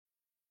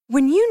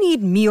When you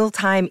need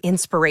mealtime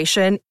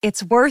inspiration,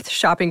 it's worth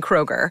shopping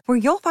Kroger, where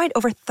you'll find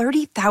over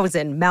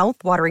 30,000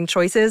 mouth-watering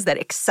choices that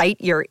excite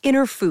your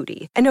inner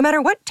foodie. And no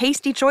matter what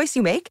tasty choice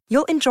you make,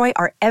 you'll enjoy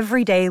our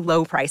everyday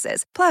low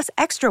prices, plus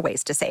extra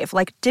ways to save,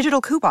 like digital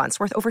coupons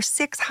worth over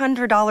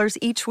 $600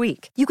 each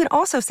week. You can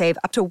also save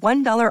up to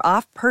 $1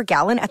 off per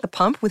gallon at the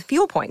pump with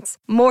fuel points.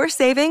 More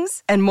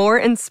savings and more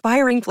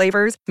inspiring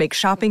flavors make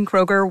shopping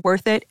Kroger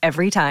worth it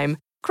every time.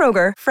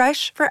 Kroger,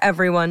 fresh for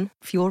everyone.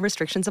 Fuel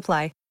restrictions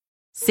apply.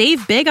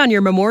 Save big on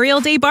your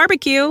Memorial Day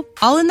barbecue,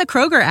 all in the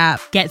Kroger app.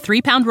 Get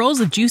 3-pound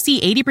rolls of juicy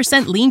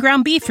 80% lean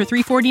ground beef for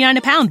 $3.49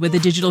 a pound with a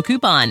digital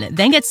coupon.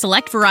 Then get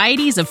select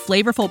varieties of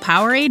flavorful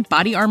Powerade,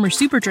 Body Armor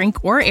Super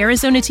Drink, or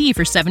Arizona tea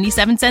for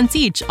 77 cents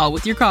each, all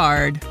with your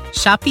card.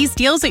 Shop these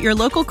deals at your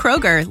local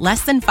Kroger,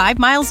 less than 5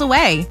 miles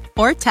away.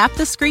 Or tap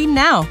the screen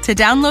now to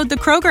download the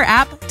Kroger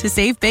app to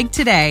save big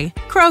today.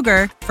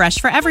 Kroger,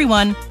 fresh for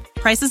everyone.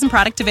 Prices and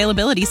product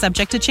availability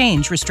subject to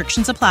change.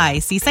 Restrictions apply.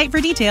 See site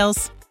for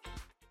details.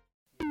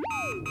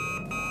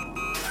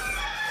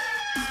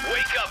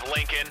 Wake up,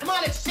 Lincoln. Come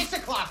on, it's 6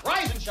 o'clock.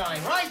 Rise and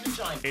shine, rise and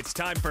shine. It's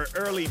time for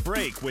Early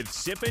Break with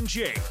Sip and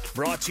Jake,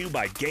 brought to you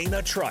by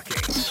Gaina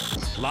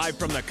Trucking. Live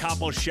from the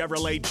Koppel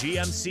Chevrolet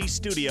GMC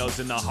studios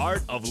in the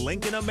heart of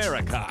Lincoln,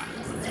 America.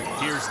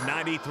 Here's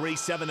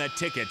 93.7 The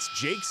Ticket's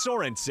Jake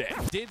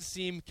Sorensen. Did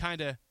seem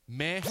kind of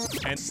meh.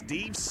 And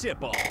Steve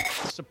Sipple.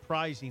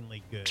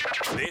 Surprisingly good.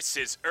 This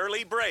is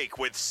Early Break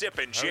with Sip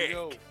and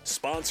Jake,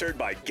 sponsored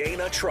by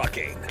Gaina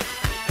Trucking.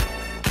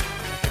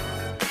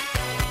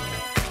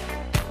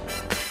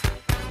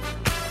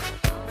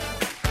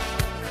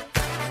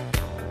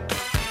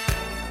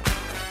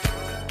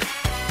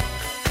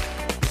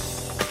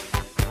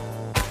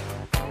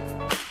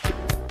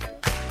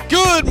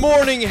 Good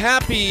morning,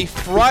 happy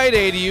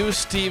Friday to you,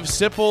 Steve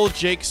Sipple,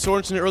 Jake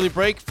Sorensen. Early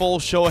break, full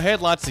show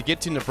ahead. Lots to get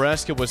to.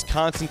 Nebraska,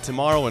 Wisconsin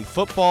tomorrow in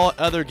football.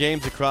 Other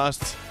games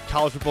across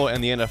college football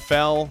and the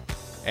NFL.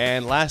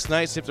 And last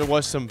night, if there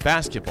was some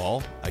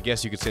basketball, I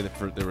guess you could say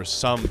that there was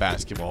some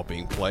basketball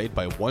being played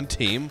by one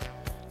team.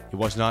 It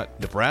was not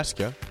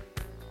Nebraska.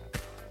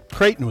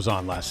 Creighton was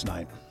on last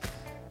night.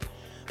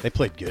 They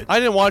played good. I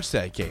didn't watch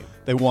that game.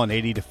 They won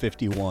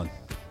 80-51.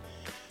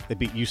 They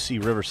beat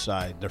UC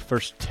Riverside. Their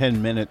first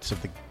 10 minutes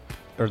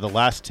the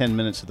last 10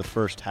 minutes of the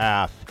first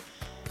half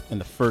and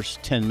the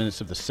first 10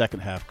 minutes of the second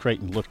half,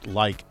 Creighton looked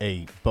like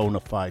a bona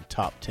fide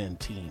top 10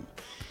 team.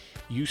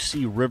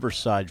 UC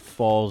Riverside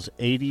falls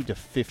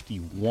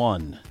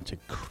 80-51 to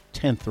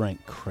 10th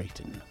ranked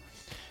Creighton.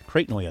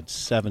 Creighton only had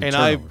 7 and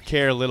turnovers. I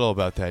care little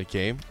about that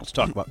game. Let's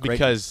talk about Creighton.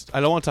 Because I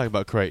don't want to talk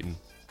about Creighton.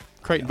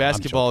 Creighton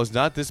basketball is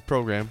not this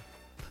program,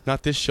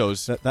 not this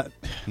show's that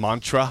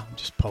mantra. I'm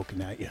just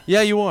poking at you.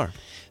 Yeah, you are.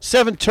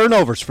 7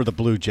 turnovers for the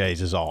Blue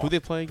Jays is all. Who they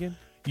play again?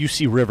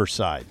 UC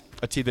Riverside.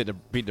 A team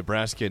that beat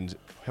Nebraska in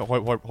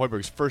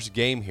Hoiberg's first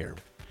game here.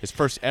 His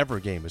first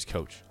ever game as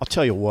coach. I'll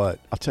tell you what,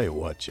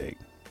 Jake.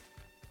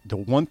 The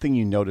one thing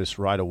you notice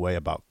right away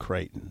about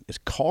Creighton is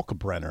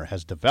Kalkbrenner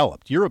has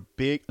developed.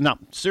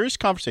 Serious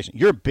conversation.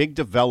 You're a big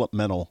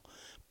developmental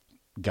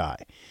guy.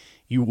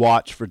 You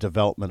watch for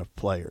development of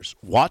players.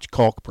 Watch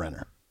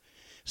Kalkbrenner.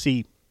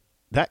 See,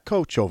 that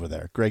coach over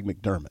there, Greg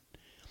McDermott,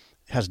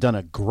 has done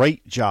a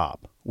great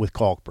job with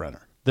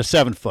Kalkbrenner, the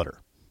 7-footer.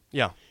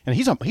 Yeah. And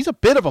he's a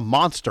bit of a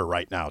monster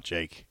right now,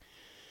 Jake.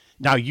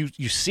 Now, you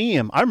see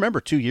him. I remember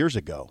 2 years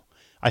ago,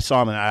 I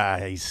saw him,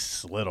 and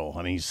he's little,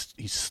 and he's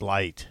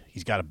slight.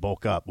 He's got to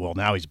bulk up. Well,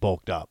 now he's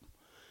bulked up.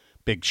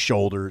 Big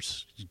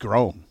shoulders. He's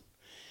grown.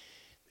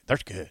 They're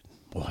good.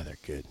 Boy, they're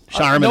good.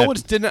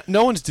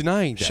 No one's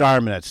denying that.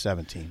 Sharman at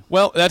 17.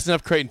 Well, that's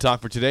enough Creighton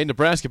talk for today.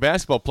 Nebraska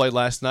basketball played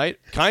last night.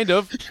 Kind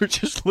of. You're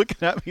just looking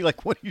at me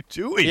like, what are you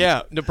doing?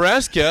 Yeah,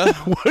 Nebraska.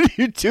 What are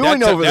you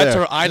doing over there? That's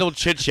our idle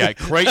chit-chat.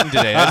 Creighton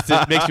today.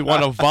 That makes me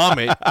want to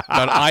vomit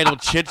about idle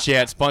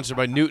chit-chat sponsored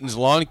by Newton's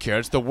Lawn Care.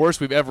 It's the worst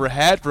we've ever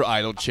had for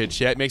idle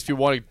chit-chat. It makes me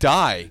want to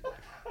die.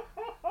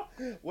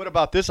 What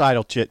about this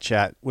idle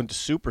chit-chat? Went to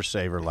Super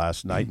Saver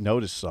last night.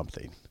 Noticed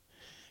something.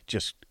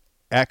 Just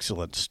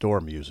excellent store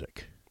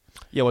music.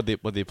 Yeah, what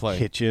they play?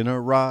 Hitching a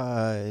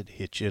ride,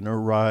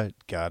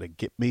 gotta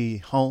get me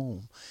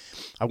home.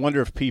 I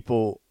wonder if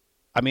people.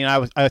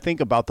 I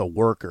think about the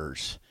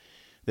workers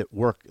that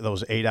work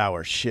those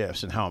 8-hour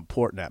shifts and how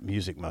important that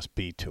music must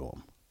be to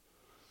them.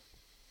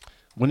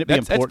 Wouldn't it be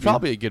important? That's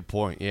probably a good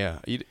point. Yeah.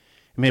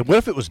 What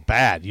if it was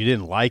bad? You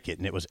didn't like it,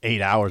 and it was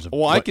 8 hours of.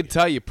 Well, I can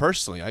tell you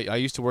personally. I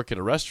used to work at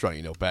a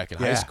restaurant, back in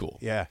high school.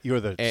 Yeah, you were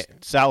the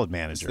salad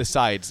manager. The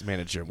sides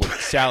manager.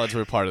 Salads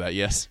were part of that.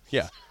 Yes.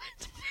 Yeah.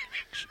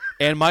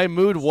 And my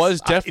mood was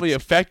definitely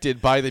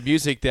affected by the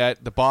music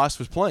that the boss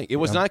was playing. It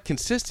was not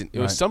consistent. It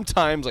was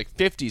sometimes like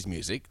 50s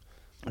music,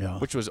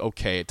 which was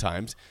okay at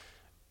times.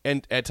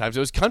 And at times it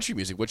was country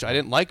music, which I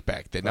didn't like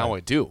back then. Now I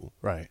do.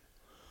 Right.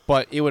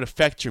 But it would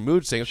affect your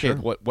mood saying, okay, Sure.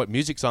 what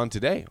music's on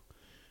today?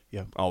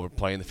 Yeah. Oh, we're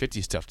playing the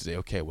 50s stuff today.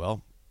 Okay,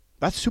 well,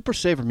 That Super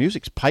Saver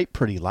music's piped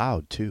pretty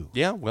loud too.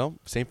 Yeah, well,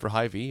 same for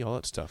Hy-Vee, all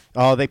that stuff.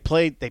 Oh, they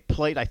played.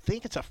 I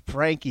think it's a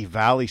Frankie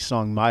Valli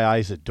song. My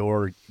eyes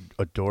adored.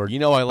 You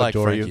know, I like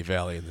Frankie you.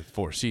 Valli in the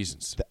Four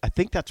Seasons. I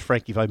think that's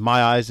Frankie Valli.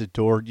 My eyes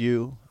adored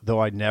you, though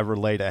I never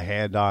laid a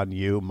hand on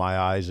you. My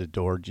eyes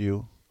adored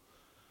you.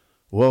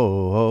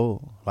 Whoa,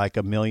 whoa, like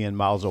a million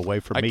miles away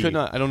from me.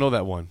 I don't know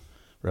that one.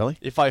 Really?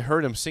 If I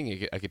heard him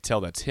singing, I could tell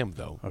that's him,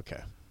 though.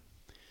 Okay.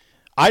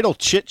 Idle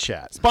Chit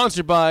Chat.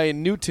 Sponsored by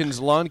Newton's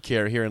Lawn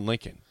Care here in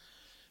Lincoln.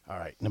 All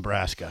right,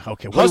 Nebraska.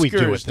 Okay, what do we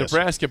do with this?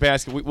 Nebraska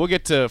basketball. We'll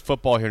get to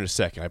football here in a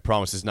second. I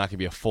promise it's not going to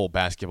be a full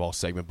basketball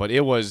segment, but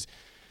it was,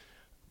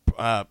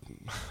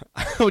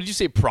 would you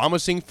say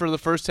promising for the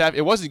first half?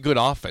 It wasn't good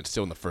offense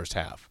still in the first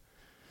half.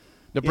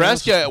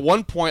 Nebraska at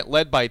one point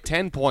led by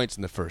 10 points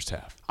in the first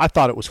half. I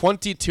thought it was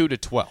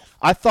 22-12.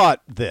 I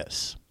thought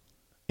this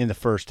in the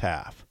first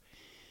half.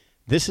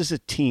 This is a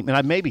team, and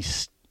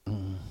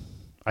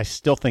I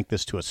still think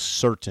this to a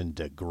certain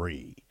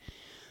degree.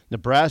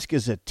 Nebraska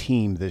is a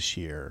team this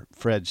year,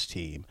 Fred's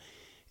team,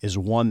 is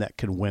one that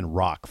can win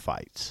rock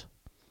fights.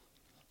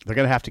 They're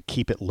going to have to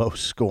keep it low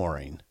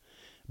scoring.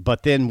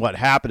 But then what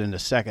happened in the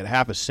second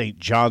half is St.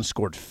 John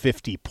scored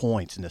 50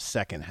 points in the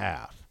second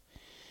half.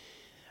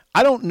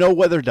 I don't know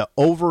whether to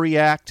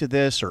overreact to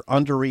this or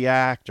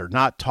underreact or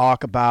not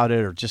talk about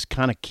it or just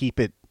kind of keep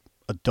it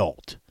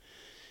adult.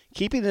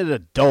 Keeping it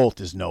adult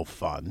is no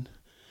fun.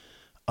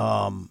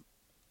 I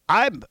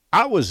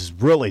was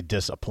really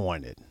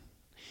disappointed.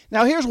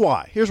 Now, here's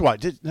why.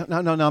 No,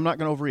 I'm not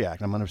going to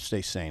overreact. I'm going to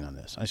stay sane on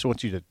this.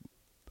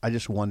 I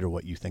just wonder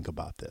what you think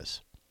about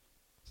this.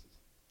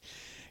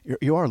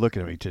 You are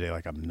looking at me today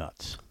like I'm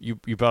nuts. You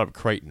brought up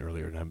Creighton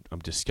earlier, and I'm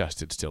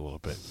disgusted still a little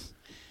bit.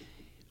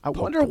 I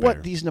wonder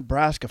what these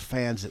Nebraska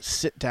fans that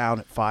sit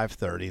down at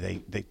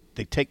 5:30,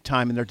 they take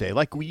time in their day,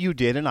 like you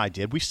did and I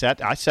did.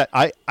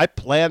 I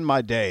planned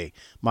my day,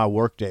 my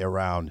work day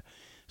around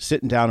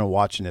sitting down and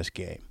watching this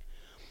game.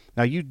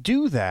 Now you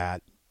do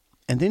that,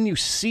 and then you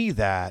see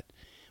that.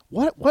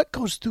 What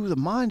goes through the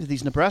mind of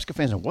these Nebraska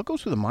fans, and what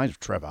goes through the mind of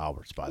Trev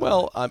Alberts? By the way,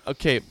 well,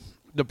 okay,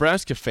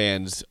 Nebraska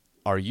fans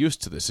are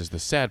used to this. Is the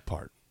sad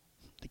part.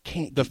 They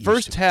can't. The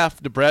first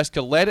half, Nebraska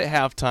led at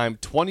halftime,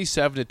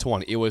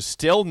 27-20. It was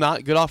still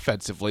not good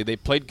offensively. They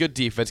played good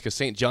defense because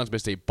St. John's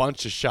missed a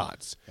bunch of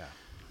shots.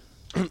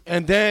 Yeah.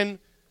 And then,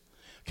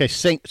 okay,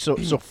 so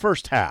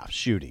first half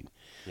shooting,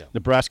 yeah.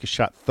 Nebraska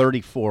shot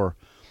 34%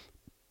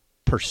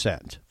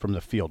 from the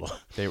field.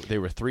 They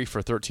were 3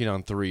 for 13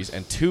 on threes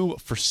and 2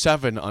 for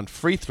 7 on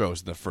free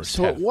throws in the first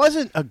half. So it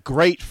wasn't a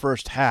great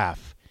first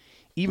half,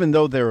 even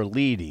though they were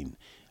leading.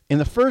 In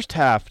the first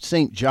half,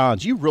 St.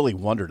 John's, you really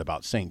wondered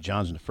about St.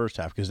 John's in the first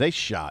half because they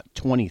shot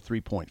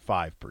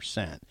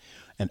 23.5%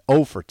 and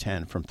 0 for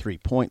 10 from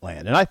three-point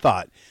land. And I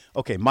thought,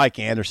 okay, Mike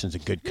Anderson's a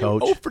good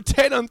coach. 0 for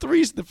 10 on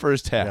threes in the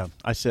first half.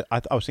 Yeah,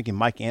 I was thinking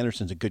Mike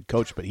Anderson's a good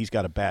coach, but he's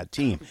got a bad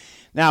team.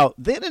 Now,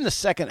 then in the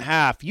second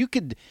half,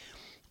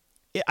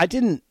 I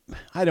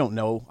don't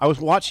know. I was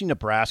watching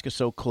Nebraska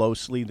so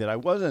closely that I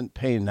wasn't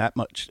paying that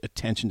much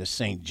attention to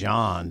St.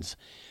 John's.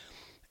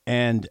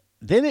 And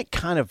then it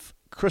kind of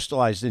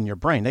crystallized in your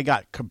brain. They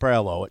got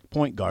Cabrillo at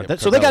point guard. Yep,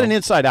 so they got an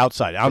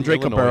inside-outside. Andre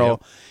Cabrillo.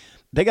 Yep.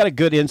 They got a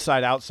good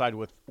inside-outside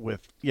with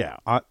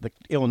the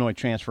Illinois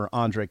transfer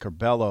Andre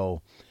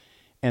Cabrillo.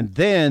 And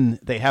then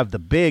they have the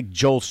big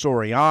Joel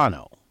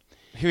Soriano.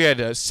 He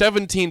had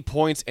 17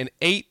 points and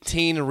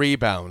 18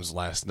 rebounds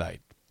last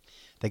night.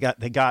 They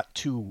got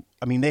two.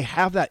 I mean, they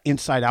have that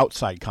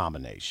inside-outside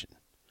combination.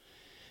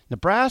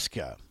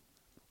 Nebraska,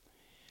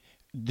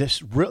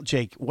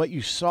 Jake, what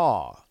you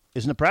saw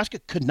is Nebraska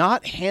could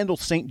not handle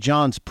St.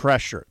 John's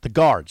pressure. The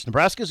guards,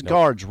 Nebraska's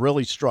guards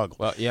really struggled.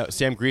 Well, yeah,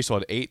 Sam Griesel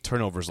had 8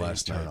 turnovers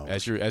last night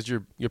as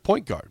your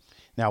point guard.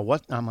 Now,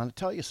 what I'm going to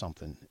tell you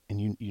something,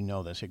 and you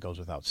know this, it goes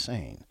without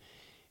saying.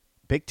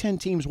 Big Ten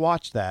teams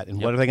watch that,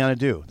 and what are they going to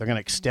do? They're going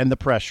to extend the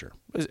pressure.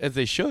 As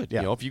they should.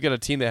 Yeah. If you got a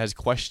team that has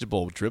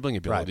questionable dribbling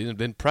ability,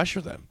 then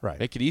pressure them. Right.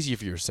 Make it easy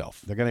for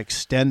yourself. They're going to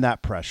extend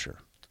that pressure.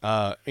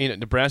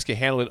 Nebraska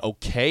handled it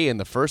okay in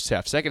the first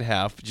half. Second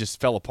half just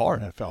fell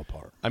apart. Yeah, it fell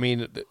apart. I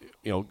mean,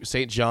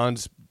 St.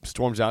 John's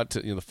storms out to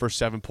the first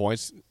 7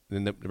 points,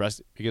 then the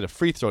rest you get a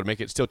free throw to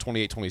make it still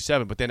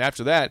 28-27. But then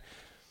after that,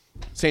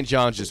 St.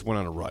 John's just went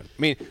on a run.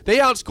 I mean, they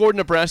outscored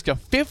Nebraska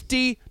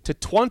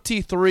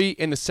 50-23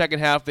 in the second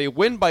half. They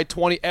win by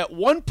 20. At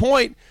one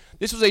point,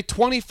 this was a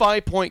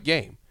 25-point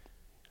game.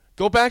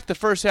 Go back to the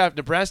first half.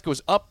 Nebraska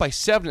was up by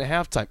 7 at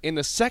halftime. In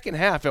the second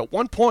half, at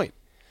one point,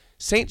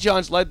 St.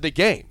 John's led the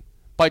game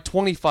by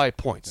 25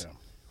 points,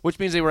 which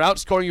means they were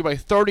outscoring you by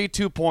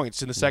 32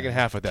 points in the second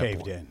half at that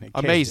point.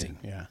 Amazing.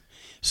 Yeah.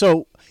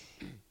 So,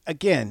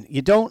 again,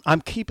 I'm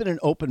keeping an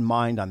open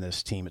mind on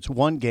this team. It's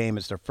one game.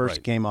 It's their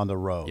first game on the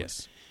road.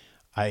 Yes.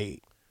 I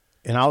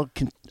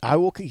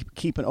will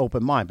keep an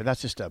open mind, but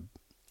that's just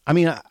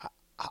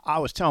I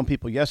was telling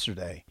people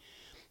yesterday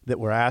that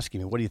were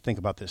asking me, what do you think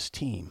about this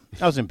team?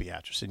 I was in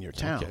Beatrice, in your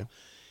town. Okay.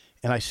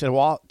 And I said,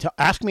 well,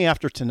 ask me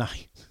after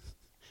tonight.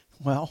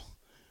 Well,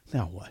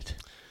 now what?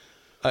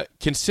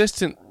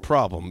 Consistent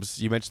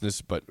problems. You mentioned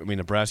this, but I mean,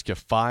 Nebraska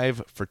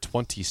 5 for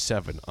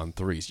 27 on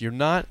threes. You're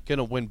not going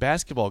to win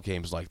basketball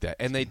games like that,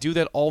 and they do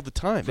that all the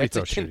time. Free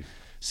throw shooting.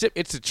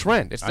 It's a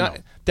trend. It's not.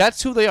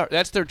 That's who they are.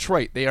 That's their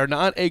trait. They are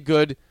not a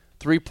good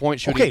three-point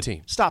shooting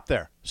team. Stop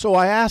there. So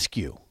I ask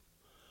you,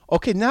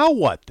 okay, now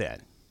what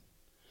then?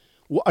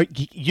 Well,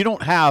 you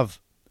don't have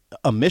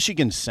a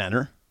Michigan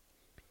center.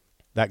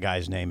 That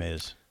guy's name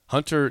is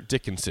Hunter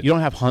Dickinson. You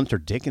don't have Hunter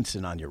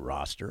Dickinson on your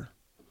roster.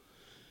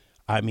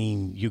 I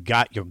mean, you'll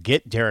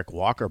get Derek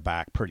Walker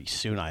back pretty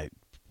soon.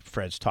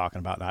 Fred's talking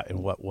about that, and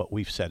what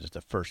we've said is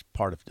the first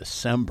part of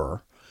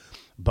December.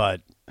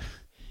 But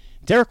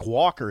Derek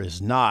Walker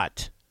is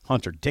not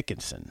Hunter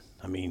Dickinson.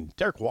 I mean,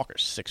 Derek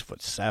Walker's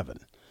 6'7".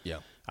 Yeah.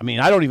 I mean,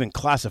 I don't even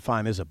classify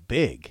him as a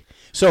big.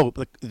 So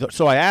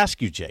I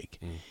ask you, Jake,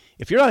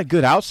 if you're not a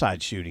good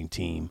outside shooting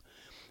team,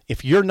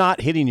 if you're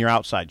not hitting your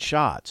outside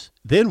shots,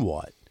 then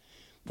what?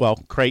 Well,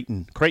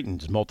 Creighton's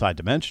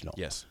multidimensional.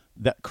 Yes.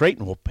 That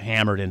Creighton will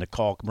hammer it into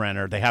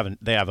Kalkbrenner.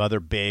 They have other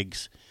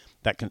bigs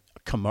that can.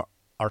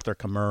 Arthur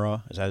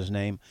Kamura, is that his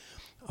name?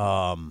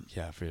 I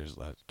forget his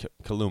last.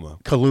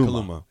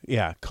 Kaluma.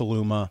 Yeah,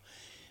 Kaluma.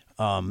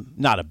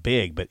 Not a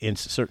big, but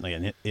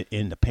certainly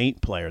in the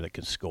paint player that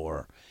can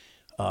score.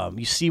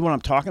 You see what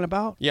I'm talking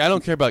about? Yeah, I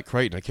don't care about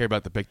Creighton. I care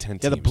about the Big Ten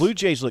teams. Yeah, the Blue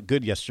Jays looked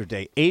good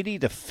yesterday.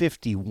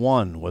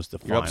 80-51 was the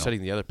final. You're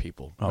upsetting the other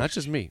people, not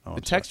just me. Oh,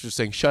 the texters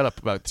saying, "Shut up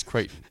about this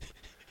Creighton."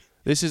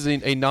 This is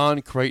a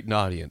non-Creighton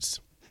audience.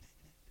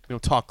 We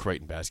don't talk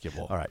Creighton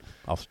basketball. All right,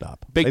 I'll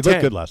stop. Big they Ten,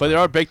 looked good last but night. there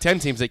are Big Ten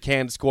teams that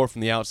can score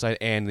from the outside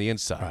and the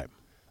inside. Right.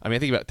 I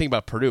mean, think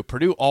about Purdue.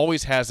 Purdue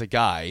always has a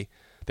guy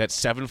that's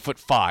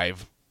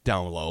 7'5"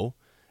 down low,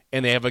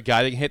 and they have a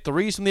guy that can hit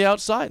threes from the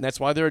outside, and that's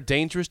why they're a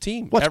dangerous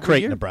team. What's every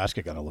Creighton, year.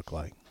 Nebraska going to look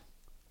like?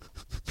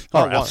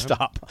 All right, I'll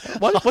stop.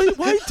 Why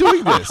are you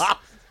doing this?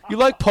 You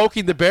like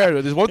poking the bear.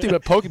 There's one thing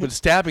about poking, but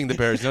stabbing the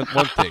bear is not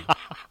one thing.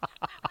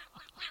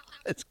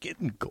 It's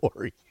getting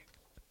gory.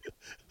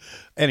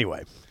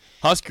 Anyway.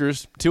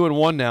 Huskers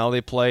 2-1 now.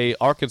 They play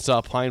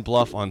Arkansas Pine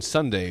Bluff on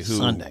Sunday.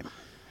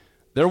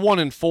 They're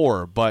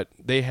 1-4, but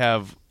they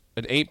have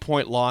an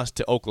 8-point loss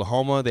to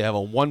Oklahoma. They have a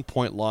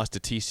 1-point loss to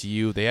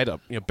TCU. They had a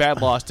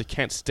bad loss to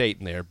Kent State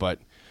in there, but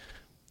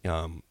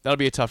that'll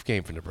be a tough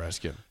game for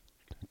Nebraska.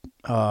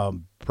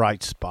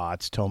 Bright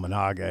spots.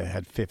 Tominaga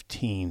had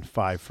 15,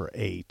 5 for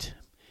 8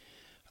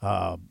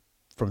 from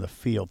the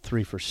field,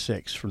 3 for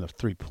 6 from the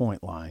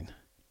 3-point line.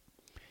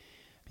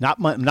 Not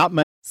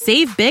much.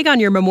 Save big on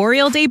your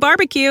Memorial Day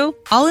barbecue,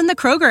 all in the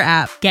Kroger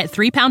app. Get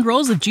 3-pound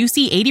rolls of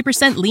juicy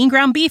 80% lean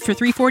ground beef for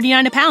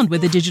 $3.49 a pound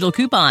with a digital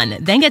coupon.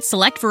 Then get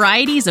select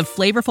varieties of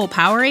flavorful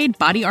Powerade,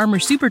 Body Armor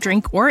Super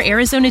Drink, or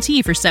Arizona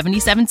tea for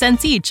 77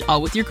 cents each,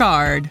 all with your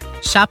card.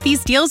 Shop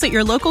these deals at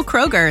your local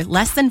Kroger,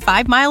 less than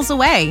 5 miles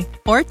away.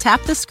 Or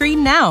tap the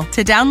screen now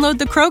to download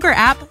the Kroger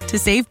app to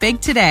save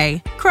big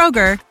today.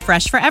 Kroger,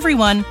 fresh for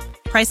everyone.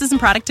 Prices and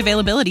product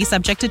availability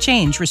subject to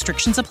change.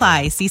 Restrictions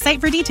apply. See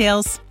site for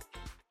details.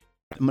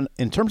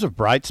 In terms of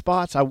bright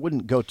spots, I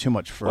wouldn't go too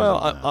much further.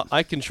 Well,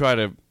 I can try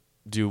to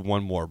do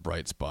one more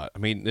bright spot. I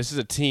mean, this is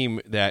a team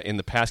that in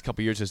the past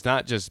couple of years has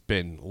not just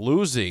been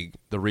losing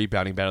the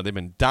rebounding battle; they've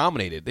been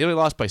dominated. They only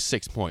lost by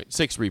 6 points,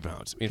 6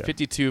 rebounds. I mean,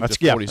 52 to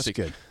 46. That's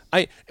good.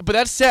 But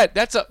that said,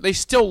 they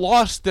still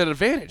lost that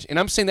advantage, and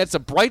I'm saying that's a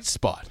bright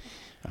spot.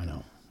 I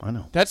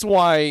know. That's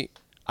why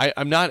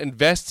I'm not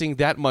investing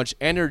that much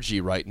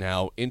energy right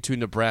now into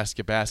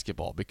Nebraska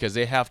basketball, because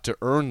they have to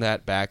earn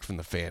that back from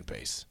the fan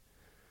base.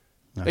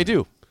 They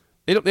do.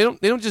 They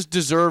don't just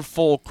deserve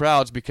full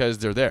crowds because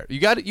they're there.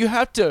 You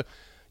have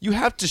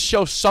to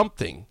show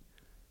something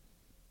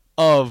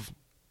of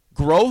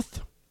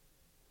growth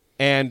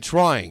and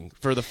trying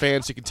for the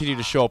fans to continue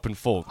to show up in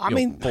full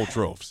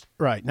droves.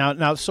 Right.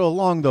 Now so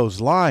along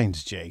those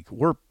lines, Jake,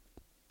 we're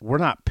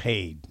not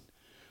paid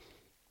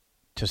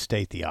to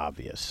state the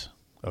obvious,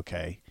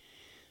 okay?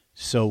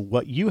 So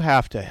what you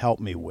have to help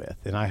me with,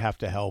 and I have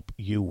to help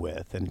you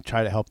with, and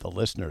try to help the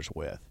listeners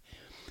with,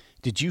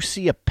 did you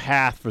see a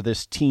path for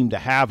this team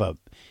to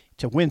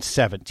win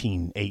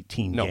 17,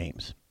 18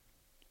 games?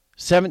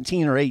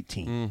 17 or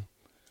 18.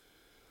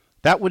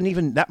 That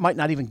might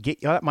not even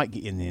get you. That might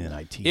get you in the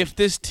NIT. If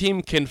this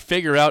team can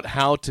figure out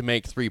how to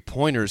make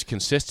 3-pointers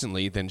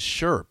consistently, then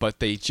sure. But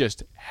they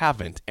just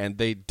haven't, and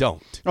they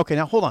don't. Okay,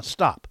 now hold on.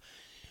 Stop.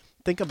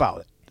 Think about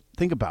it.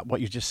 Think about what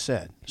you just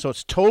said. So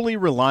it's totally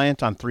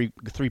reliant on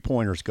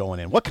three-pointers going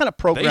in. What kind of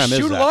program is that?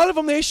 They shoot a lot of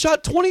them. They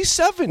shot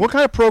 27. What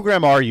kind of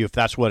program are you if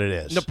that's what it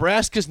is?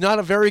 Nebraska's not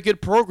a very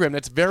good program.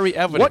 That's very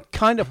evident. What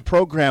kind of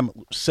program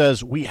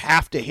says we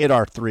have to hit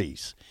our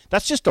threes?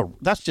 That's just a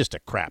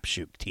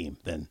crapshoot team.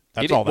 Then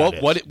that's all that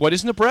is. What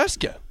is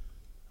Nebraska?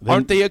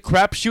 Aren't they a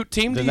crapshoot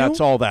team? Then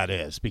that's all that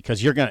is,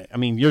 because you're gonna. I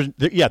mean,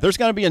 there's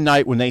gonna be a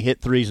night when they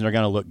hit threes and they're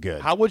gonna look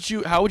good. How would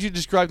you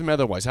describe them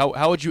otherwise?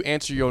 How would you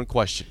answer your own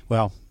question?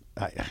 Well,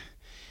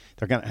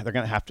 they're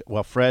gonna have to.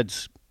 Well,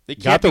 Fred's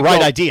got the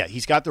right idea.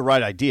 He's got the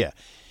right idea.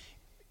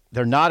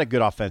 They're not a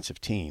good offensive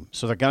team,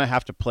 so they're gonna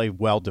have to play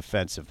well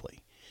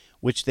defensively.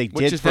 which they did.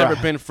 Which has never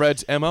been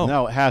Fred's MO.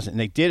 No, it hasn't. And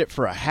they did it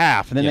for a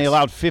half, and then they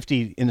allowed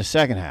 50 in the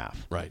second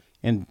half. Right.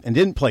 And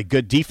didn't play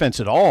good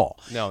defense at all.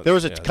 No, there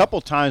was a couple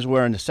times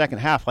where in the second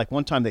half, like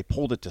one time they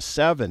pulled it to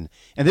 7,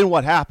 and then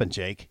what happened,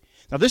 Jake?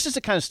 Now, this is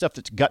the kind of stuff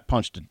that's gut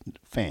punched to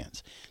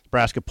fans.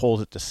 Nebraska pulls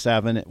it to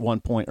 7 at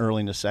one point early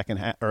in the second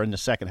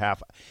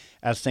half,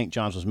 as St.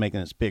 John's was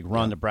making its big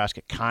run.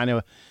 Nebraska kind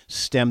of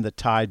stemmed the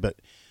tide, but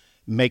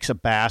makes a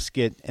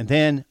basket and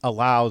then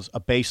allows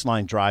a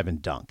baseline drive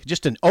and dunk.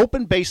 Just an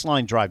open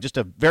baseline drive, just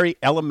a very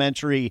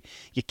elementary.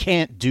 You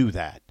can't do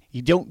that.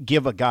 You don't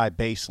give a guy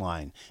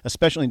baseline,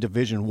 especially in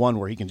Division I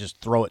where he can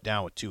just throw it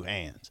down with 2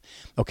 hands.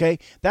 Okay?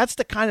 That's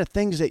the kind of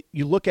things that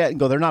you look at and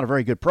go, they're not a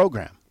very good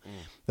program.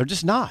 They're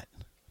just not.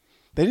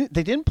 They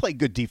didn't play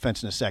good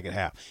defense in the second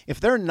half. If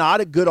they're not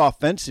a good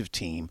offensive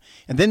team,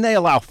 and then they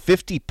allow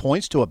 50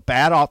 points to a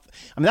bad off,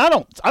 I mean, I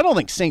don't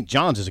think St.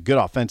 John's is a good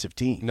offensive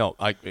team. No,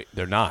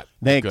 they're not.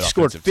 They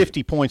scored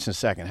 50 points in the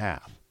second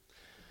half.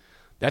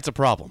 That's a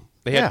problem.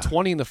 They had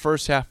 20 in the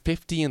first half,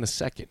 50 in the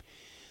second.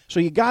 So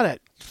you got to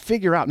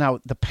figure out now.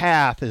 The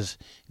path is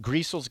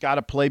Griesel's got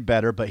to play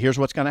better, but here's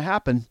what's going to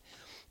happen,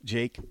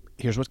 Jake.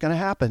 Here's what's going to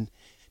happen.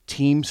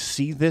 Teams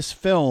see this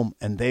film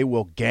and they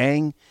will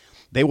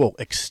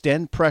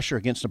extend pressure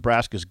against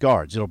Nebraska's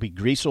guards. It'll be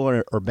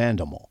Griesel or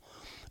Vanderbilt.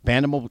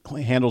 Vanderbilt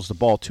handles the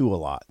ball, too, a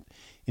lot.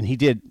 And he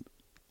did,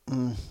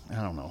 I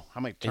don't know,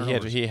 how many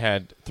turnovers? He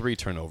had 3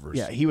 turnovers.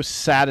 Yeah, he was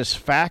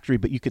satisfactory,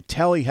 but you could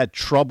tell he had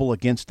trouble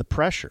against the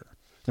pressure.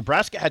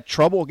 Nebraska had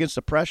trouble against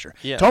the pressure.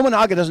 Yeah.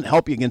 Tominaga doesn't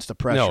help you against the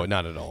pressure. No,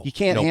 not at all. He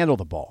can't handle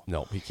the ball.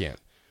 No, he can't.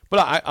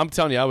 But I'm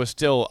telling you,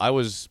 I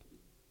was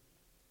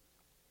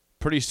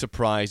pretty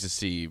surprised to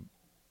see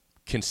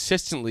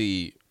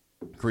consistently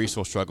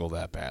Griesel struggle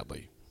that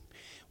badly.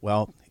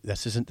 Well,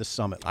 this isn't the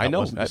Summit. I know.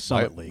 Wasn't the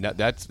Summit League.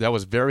 That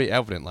was very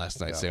evident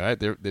last night. Saying,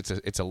 right,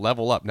 it's a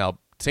level up. Now,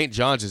 St.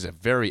 John's is a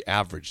very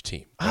average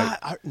team.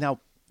 Right? Now,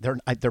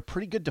 they're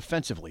pretty good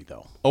defensively,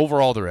 though.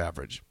 Overall, they're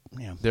average.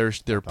 Yeah.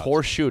 They're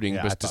poor shooting,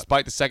 Yeah, but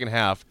despite the second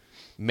half,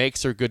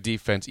 makes their good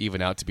defense even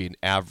out to be an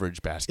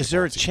average basketball Is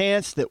there a team.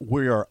 chance that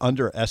we are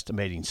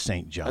underestimating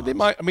St. John's? They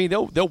might. I mean,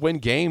 they'll win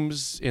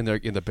games in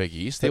the Big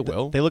East. They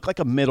will. They look like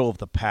a middle of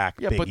the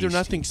pack. Yeah, Big but they're East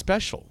nothing team.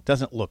 special.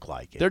 Doesn't look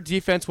like it. Their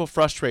defense will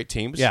frustrate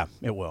teams. Yeah,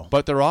 it will.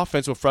 But their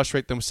offense will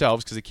frustrate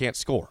themselves because they can't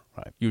score.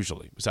 Right.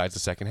 Usually, besides the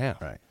second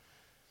half. Right.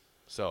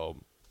 So,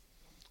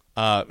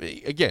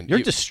 again, You're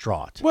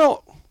distraught.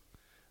 Well,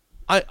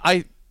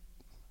 I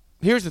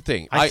here's the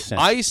thing.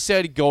 I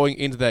said going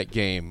into that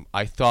game,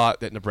 I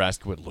thought that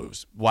Nebraska would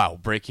lose. Wow,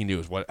 breaking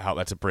news. How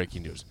that's a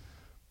breaking news.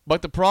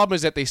 But the problem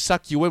is that they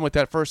suck you in with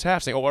that first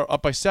half, saying, "Oh, we're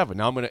up by 7.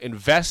 Now I'm going to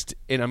invest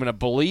and I'm going to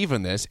believe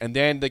in this." And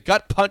then the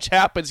gut punch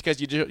happens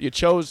because you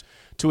chose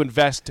to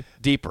invest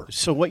deeper.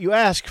 So what you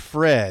ask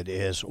Fred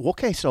is,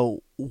 okay,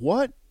 so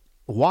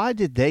why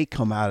did they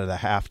come out of the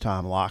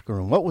halftime locker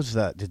room? What was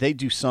that? Did they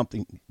do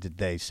something? Did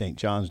they, St.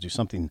 John's, do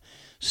something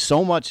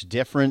so much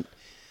different?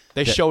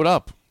 They showed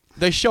up.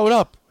 They showed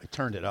up. They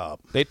turned it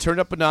up. They turned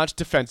up a notch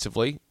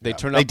defensively. They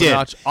turned up a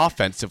notch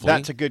offensively.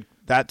 That's a good.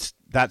 That's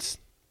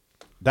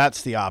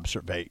the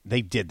observation.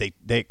 They did.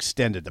 They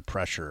extended the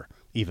pressure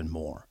even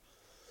more.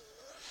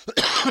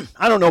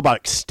 I don't know about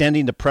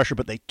extending the pressure,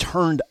 but they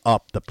turned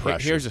up the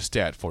pressure. Here's a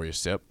stat for you,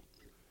 Sip.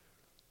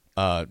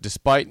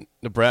 Despite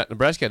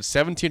Nebraska had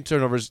 17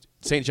 turnovers,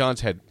 St.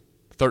 John's had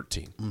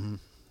 13. Mm-hmm.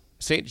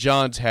 St.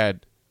 John's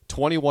had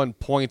 21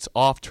 points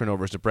off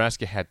turnovers.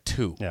 Nebraska had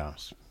 2. Yeah.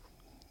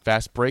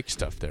 Fast break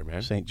stuff there,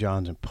 man. St.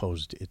 John's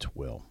imposed its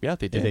will. Yeah,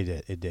 they did.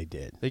 They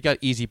did. They got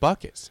easy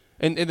buckets.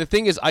 And the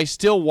thing is, I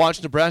still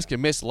watch Nebraska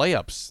miss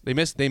layups. They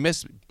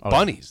miss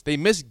bunnies. They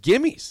miss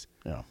gimmies.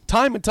 Yeah.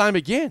 Time and time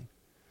again.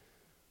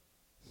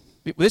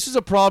 This is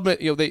a problem.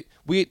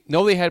 We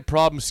know they had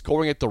problems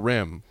scoring at the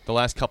rim the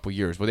last couple of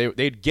years, where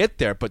they'd get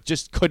there but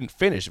just couldn't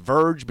finish.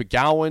 Verge,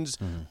 McGowan's,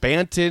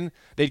 Banton,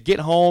 they'd get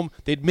home,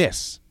 they'd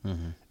miss.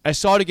 Mm-hmm. I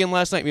saw it again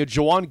last night.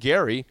 Jawan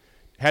Gary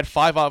had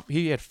 5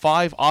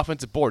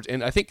 offensive boards,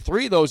 and I think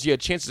 3 of those he had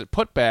chances at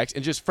putbacks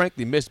and just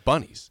frankly missed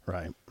bunnies.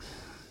 Right.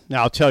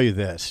 Now I'll tell you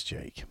this,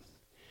 Jake.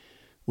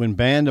 When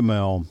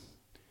Vanderbilt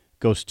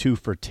goes 2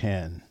 for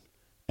 10,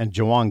 and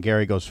Jawan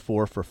Gary goes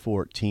 4 for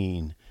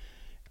 14.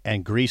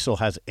 And Griesel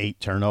has 8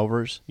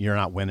 turnovers, you're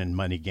not winning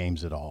many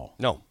games at all.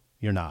 No.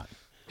 You're not.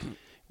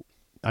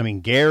 I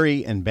mean,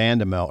 Gary and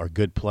Vanderbilt are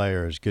good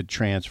players, good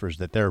transfers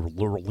that they're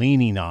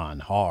leaning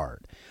on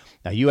hard.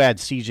 Now, you add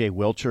C.J.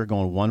 Wilcher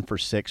going 1 for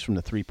 6 from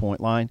the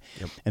three-point line,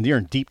 and you're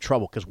in deep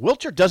trouble because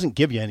Wilcher doesn't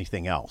give you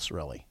anything else,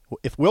 really.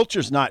 If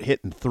Wilcher's not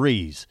hitting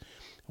threes,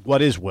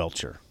 what is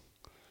Wilcher?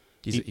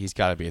 He's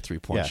got to be a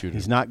three-point shooter.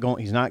 He's not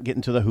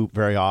getting to the hoop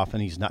very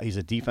often. He's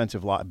a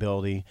defensive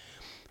liability.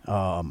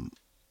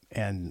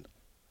 And,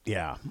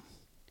 yeah.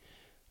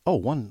 Oh,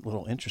 one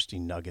little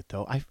interesting nugget,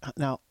 though.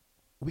 Now,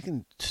 we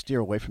can steer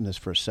away from this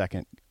for a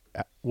second.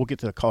 We'll get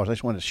to the callers. I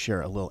just wanted to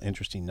share a little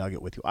interesting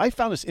nugget with you. I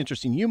found this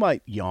interesting. You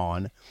might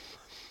yawn.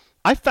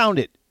 I found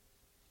it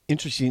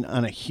interesting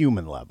on a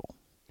human level.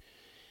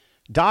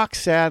 Doc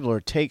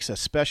Sadler takes a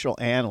special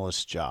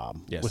analyst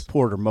job with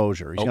Porter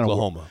Moser. He's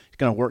Oklahoma. He's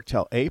going to work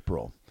till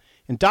April.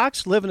 And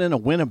Doc's living in a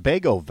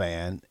Winnebago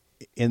van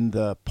in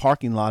the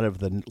parking lot of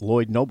the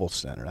Lloyd Noble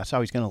Center. That's how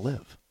he's going to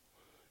live.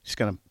 He's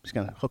going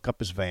to hook up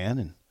his van.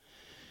 And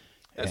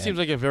that seems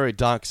like a very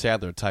Doc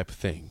Sadler type of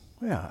thing.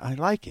 Yeah, I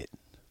like it.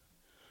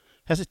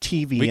 Has a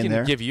TV we in can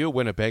there. Give you a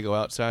Winnebago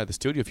outside the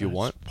studio if you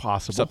want.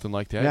 Possible. Something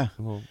like that. Yeah.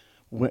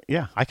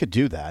 Yeah, I could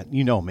do that.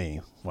 You know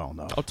me well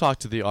enough. I'll talk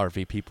to the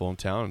RV people in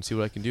town and see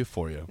what I can do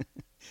for you.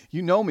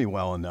 You know me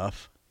well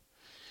enough.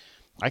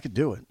 I could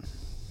do it.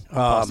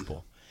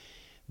 Possible.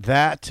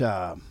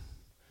 I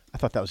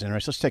thought that was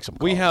interesting. Let's take some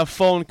calls. We have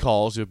phone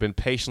calls who have been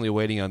patiently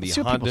waiting on the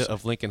Honda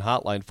of Lincoln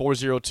hotline.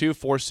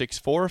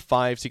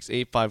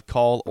 402-464-5685.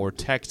 Call or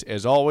text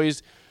as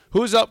always.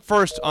 Who's up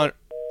first on...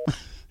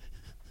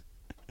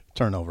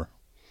 Turnover.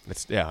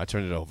 I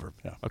turned it over.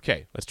 Yeah.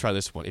 Okay, let's try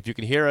this one. If you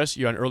can hear us,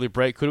 you're on early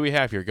break. Who do we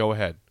have here? Go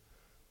ahead.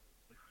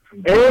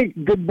 Hey,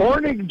 good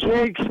morning,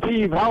 Jake,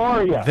 Steve. How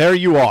are you? There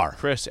you are.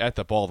 Chris at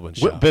the Baldwin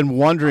Shop. We've been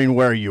wondering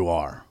where you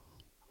are.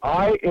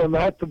 I am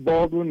at the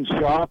Baldwin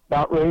Shop,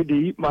 about ready to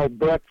eat my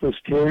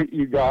breakfast here,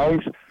 you guys.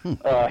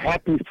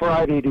 Happy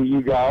Friday to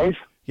you guys.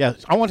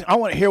 Yes, I want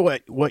to hear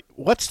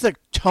what's the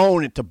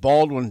tone at the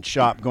Baldwin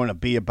Shop going to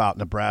be about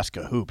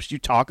Nebraska hoops? You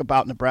talk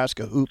about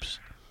Nebraska hoops?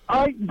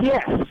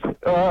 Yes.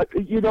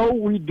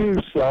 We do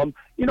some.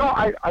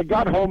 I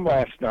got home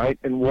last night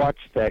and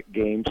watched that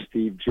game,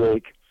 Steve,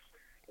 Jake.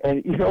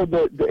 And,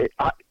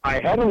 I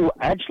had a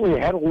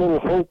little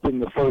hope in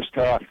the first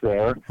half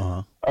there.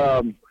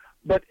 Uh-huh.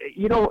 But,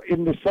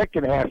 in the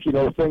second half,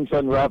 things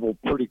unraveled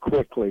pretty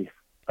quickly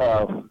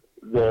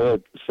there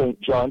at St.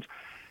 John's.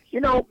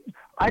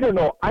 I don't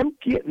know. I'm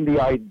getting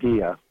the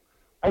idea.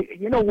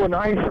 When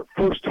I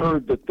first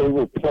heard that they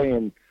were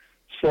playing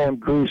Sam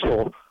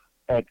Grusel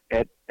at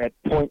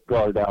point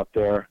guard out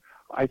there,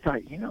 I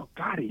thought,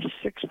 God, he's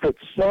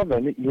 6'7",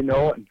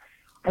 and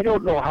I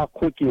don't know how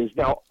quick he is.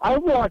 Now, I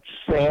watched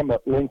Sam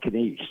at Lincoln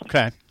East.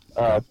 Okay.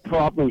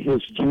 Probably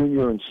his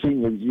junior and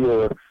senior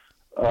year.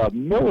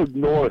 Millard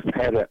North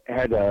had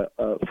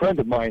a friend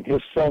of mine.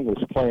 His son was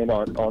playing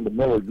on the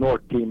Millard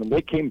North team, and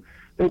they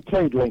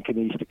played Lincoln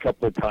East a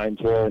couple of times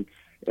there,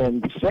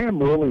 and Sam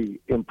really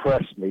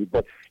impressed me.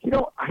 But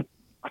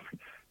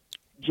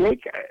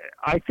Jake,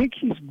 I think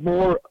he's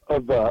more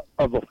of a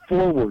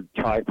forward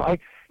type.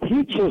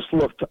 He just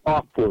looked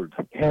awkward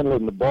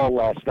handling the ball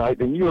last night.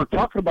 And you were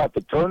talking about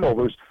the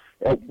turnovers.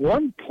 At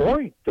one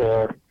point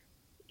there,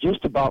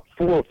 just about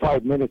 4 or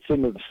 5 minutes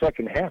into the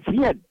second half, he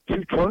had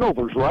 2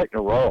 turnovers right in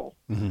a row.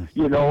 Mm-hmm.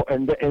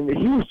 And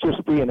he was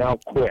just being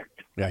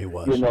outquicked. Yeah, he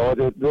was.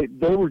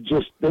 They were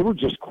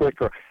just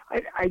quicker.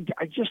 I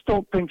just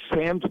don't think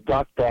Sam's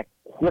got that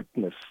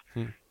quickness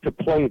to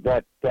play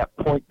that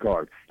point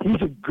guard.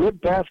 He's a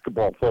good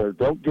basketball player.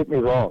 Don't get me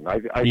wrong. I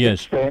think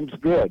Sam's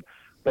good,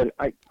 but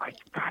I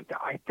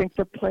think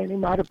they're playing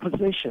him out of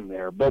position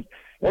there. But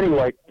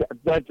anyway,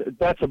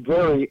 that's a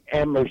very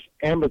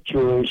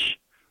amateurish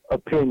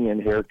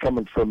opinion here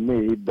coming from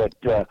me. But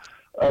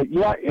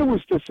it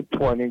was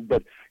disappointing.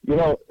 But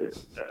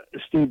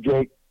Steve,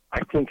 Jake,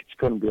 I think it's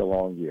going to be a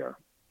long year.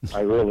 I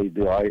really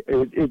do.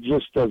 It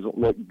just doesn't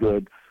look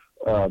good.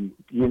 I've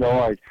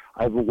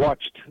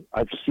watched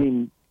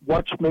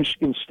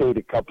Michigan State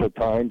a couple of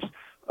times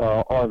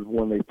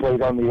when they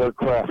played on the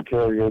aircraft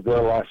carrier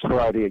there last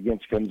Friday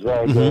against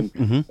Gonzaga,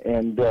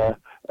 and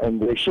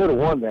they should have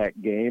won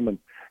that game.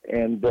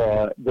 And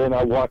then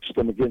I watched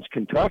them against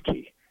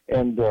Kentucky,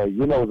 and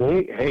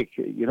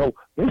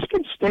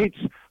Michigan State's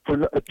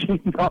for a team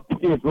not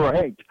being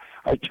ranked.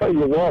 I tell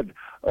you what.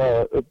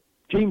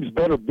 Teams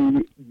better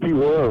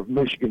beware of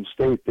Michigan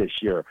State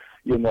this year,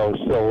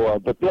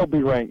 but they'll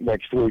be ranked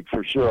next week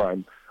for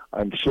sure.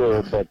 I'm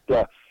sure. But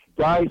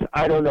guys,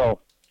 I don't know.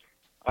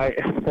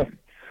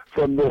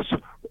 From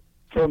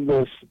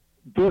this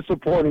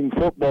disappointing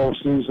football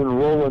season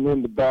rolling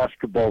into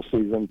basketball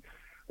season,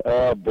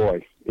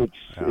 boy, it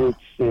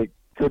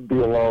could be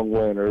a long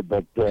winter.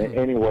 But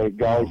anyway,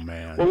 guys.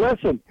 Well,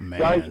 listen,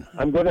 guys,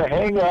 I'm going to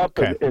hang up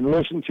and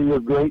listen to your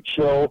great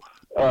show.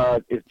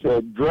 It's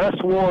dress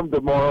warm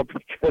tomorrow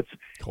because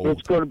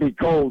it's going to be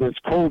cold. It's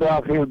cold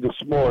out here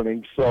this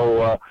morning.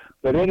 So,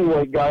 but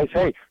anyway, guys,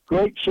 hey,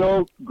 great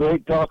show.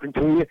 Great talking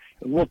to you.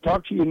 And we'll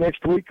talk to you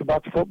next week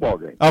about the football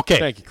game. Okay.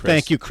 Thank you, Chris.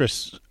 Thank you,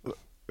 Chris.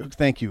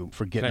 Thank you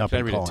for getting up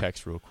and calling. Can I read a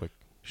text real quick?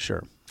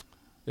 Sure.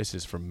 This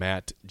is from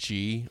Matt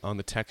G. on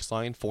the text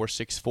line,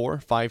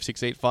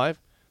 464-5685.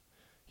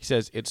 He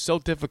says, it's so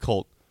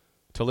difficult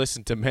to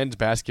listen to men's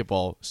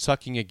basketball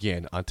sucking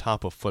again on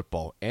top of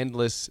football.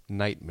 Endless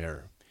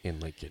nightmare in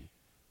Lincoln.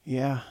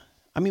 Yeah.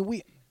 I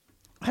mean,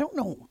 I don't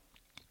know.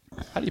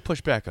 How do you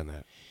push back on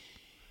that?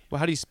 Well,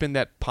 how do you spin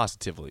that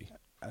positively?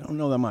 I don't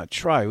know that I'm going to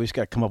try. We just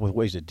got to come up with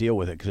ways to deal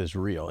with it because it's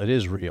real. It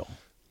is real.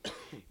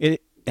 And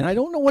I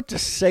don't know what to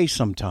say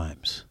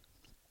sometimes.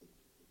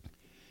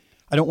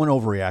 I don't want to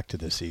overreact to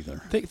this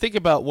either. Think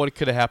about what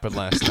could have happened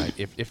last night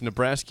if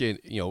Nebraska,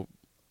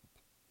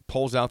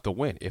 pulls out the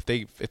win. If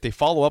they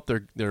follow up their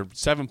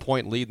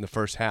 7-point lead in the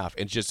first half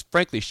and just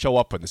frankly show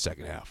up in the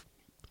second half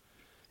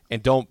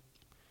and don't,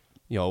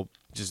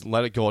 just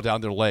let it go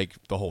down their leg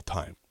the whole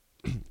time.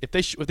 If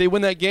they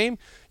win that game,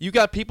 you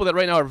got people that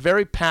right now are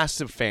very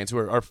passive fans who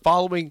are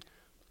following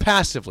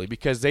passively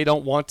because they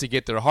don't want to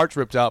get their hearts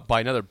ripped out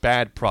by another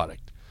bad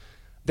product.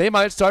 They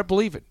might start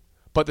believing.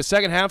 But the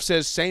second half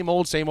says same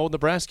old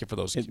Nebraska for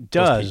those. It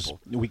does. Those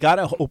people. We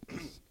gotta hope.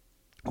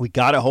 We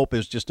gotta hope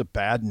it's just a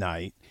bad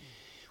night.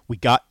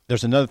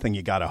 There's another thing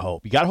you gotta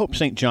hope. You gotta hope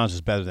St. John's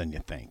is better than you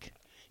think.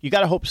 You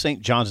gotta hope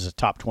St. John's is a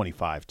top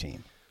 25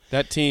 team.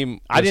 That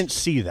team, I didn't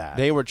see that.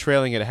 They were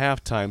trailing at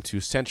halftime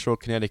to Central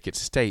Connecticut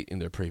State in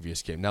their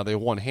previous game. Now they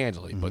won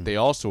handily, but they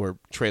also were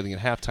trailing at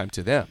halftime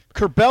to them.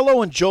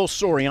 Curbelo and Joel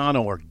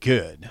Soriano are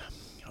good.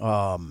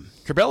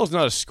 Curbello's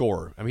not a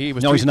scorer. I mean, he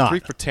was he's not. 3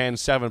 for 10,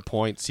 7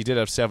 points. He did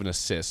have 7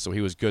 assists, so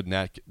he was good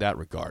in that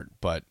regard.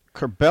 But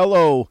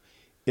Curbelo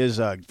is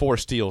 4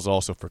 steals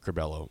also for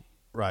Curbelo.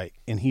 Right,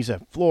 and he's a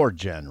floor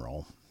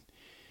general.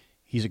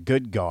 He's a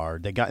good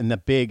guard. They got, and the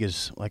big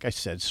is, like I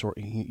said,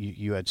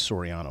 you had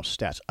Soriano's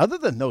stats. Other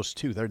than those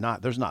two, there's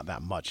not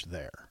that much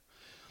there.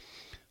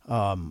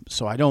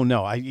 So I don't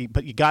know.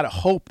 But you got to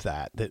hope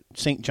that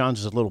St. John's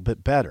is a little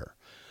bit better.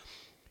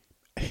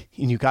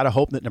 And you got to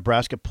hope that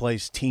Nebraska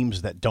plays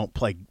teams that don't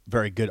play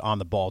very good on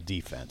the ball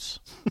defense,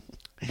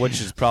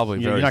 which is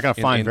probably you're not going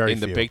to find very in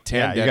few. the Big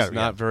Ten. Yeah, that's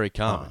not very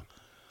common.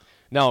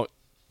 Now,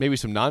 maybe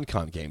some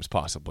non-con games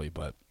possibly,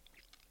 but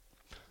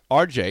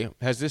RJ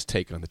has this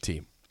take on the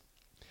team.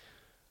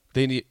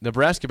 The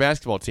Nebraska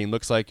basketball team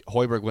looks like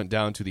Hoiberg went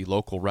down to the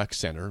local rec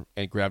center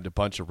and grabbed a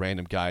bunch of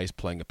random guys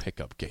playing a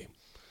pickup game.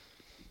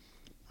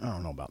 I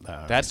don't know about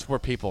that. That's where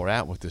people are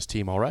at with this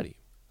team already.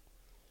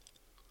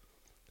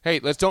 Hey,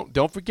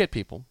 don't forget,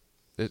 people.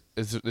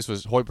 This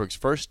was Hoiberg's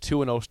first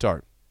 2-0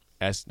 start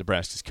as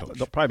Nebraska's coach.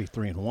 They'll probably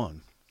be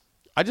 3-1.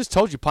 I just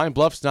told you Pine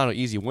Bluff's not an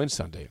easy win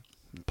Sunday.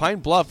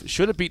 Pine Bluff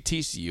should have beat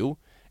TCU,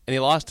 and they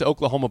lost to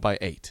Oklahoma by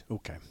 8.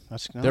 Okay,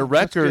 their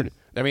record. That's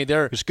I mean,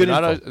 they're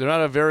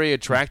not a very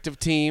attractive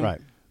team. Right.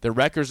 Their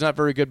record's not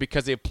very good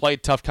because they've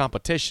played tough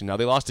competition. Now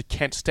they lost to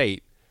Kent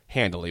State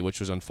handily,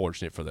 which was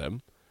unfortunate for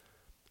them.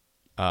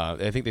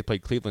 I think they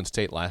played Cleveland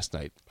State last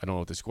night. I don't know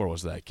what the score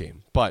was of that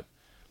game, but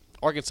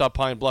Arkansas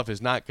Pine Bluff is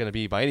not going to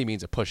be by any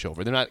means a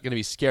pushover. They're not going to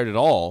be scared at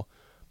all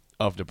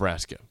of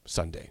Nebraska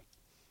Sunday.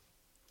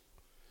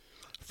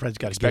 Fred's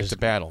got to expect a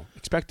battle.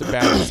 Expect a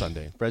battle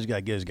Sunday. Fred's got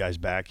to get his guys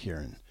back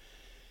here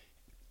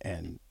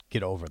and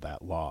get over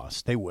that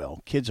loss. They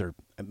will. Kids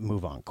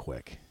move on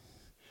quick.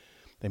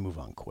 They move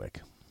on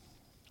quick.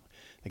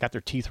 They got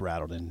their teeth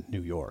rattled in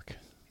New York.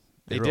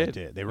 They really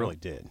did. They really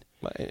did.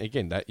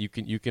 Again, that you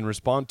can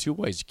respond 2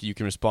 ways. You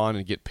can respond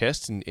and get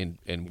pissed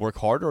and work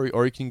hard,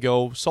 or you can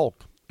go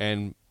sulk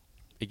and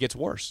it gets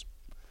worse.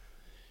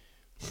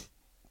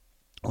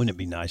 Wouldn't it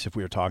be nice if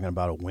we were talking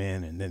about a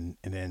win and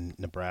then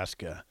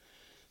Nebraska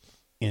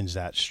ends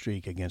that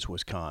streak against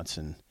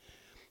Wisconsin?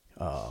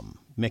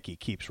 Mickey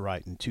keeps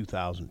writing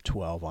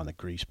 2012 on the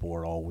grease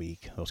board all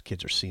week. Those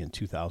kids are seeing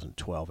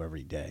 2012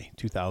 every day.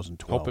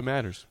 2012. Hope it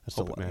matters.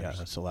 Yeah,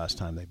 that's the last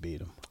time they beat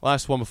them.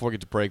 Last one before we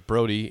get to break.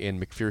 Brody in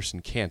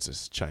McPherson,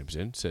 Kansas chimes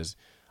in. Says,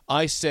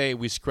 I say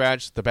we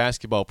scratch the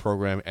basketball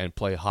program and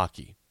play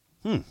hockey.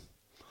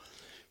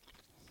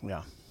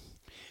 Yeah.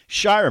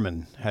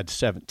 Shireman had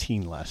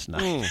 17 last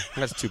night.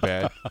 That's too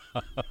bad.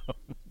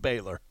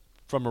 Baylor.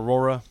 From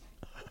Aurora.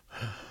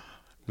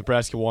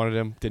 Nebraska wanted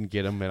him, didn't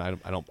get him, and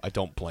I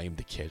don't blame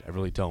the kid. I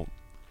really don't.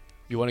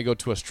 You want to go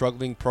to a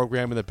struggling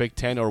program in the Big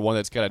Ten or one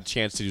that's got a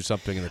chance to do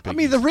something in the Big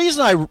East? The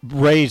reason I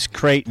raised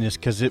Creighton is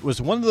because it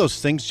was one of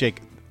those things,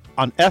 Jake.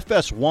 On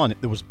FS1,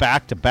 it was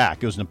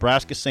back-to-back. It was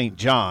Nebraska St.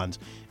 John's,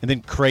 and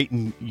then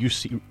Creighton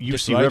UC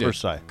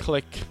Riverside.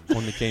 Click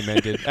when the game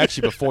ended.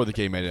 Actually, before the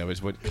game ended, I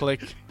was went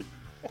click.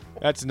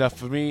 That's enough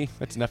for me.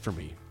 That's enough for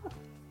me.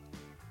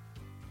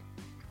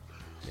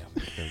 Yeah,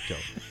 there we go.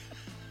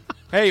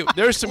 Hey,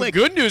 there's some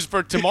good news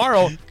for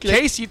tomorrow.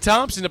 Casey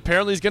Thompson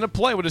apparently is going to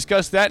play. We'll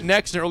discuss that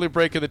next in an early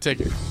break of the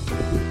ticket.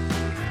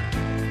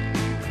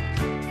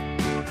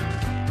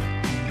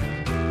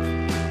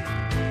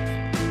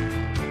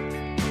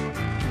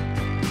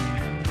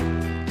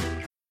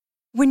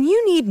 When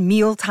you need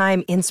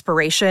mealtime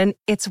inspiration,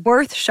 it's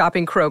worth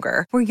shopping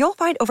Kroger, where you'll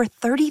find over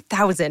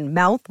 30,000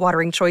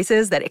 mouth-watering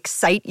choices that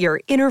excite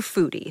your inner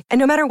foodie. And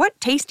no matter what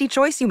tasty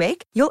choice you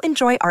make, you'll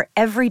enjoy our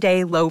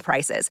everyday low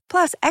prices,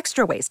 plus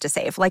extra ways to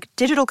save, like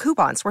digital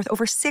coupons worth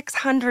over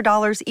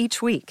 $600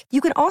 each week. You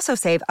can also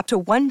save up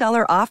to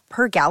 $1 off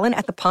per gallon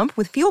at the pump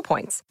with fuel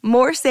points.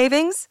 More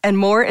savings and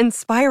more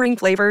inspiring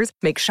flavors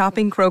make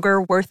shopping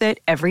Kroger worth it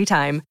every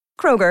time.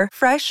 Kroger,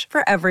 fresh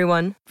for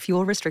everyone.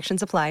 Fuel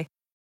restrictions apply.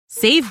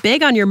 Save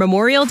big on your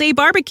Memorial Day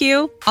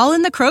barbecue, all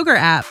in the Kroger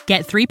app.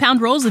 Get 3-pound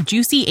rolls of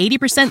juicy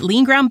 80%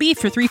 lean ground beef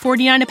for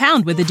 $3.49 a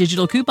pound with a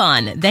digital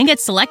coupon. Then get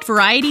select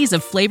varieties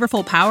of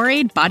flavorful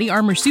Powerade, Body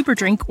Armor Super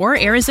Drink, or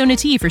Arizona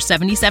tea for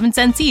 77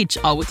 cents each,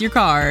 all with your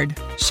card.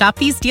 Shop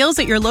these deals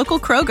at your local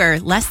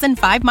Kroger, less than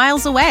 5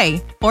 miles away.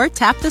 Or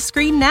tap the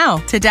screen now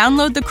to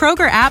download the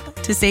Kroger app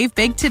to save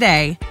big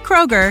today.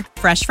 Kroger,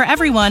 fresh for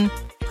everyone.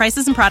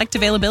 Prices and product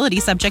availability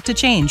subject to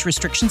change.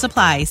 Restrictions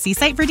apply. See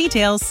site for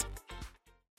details.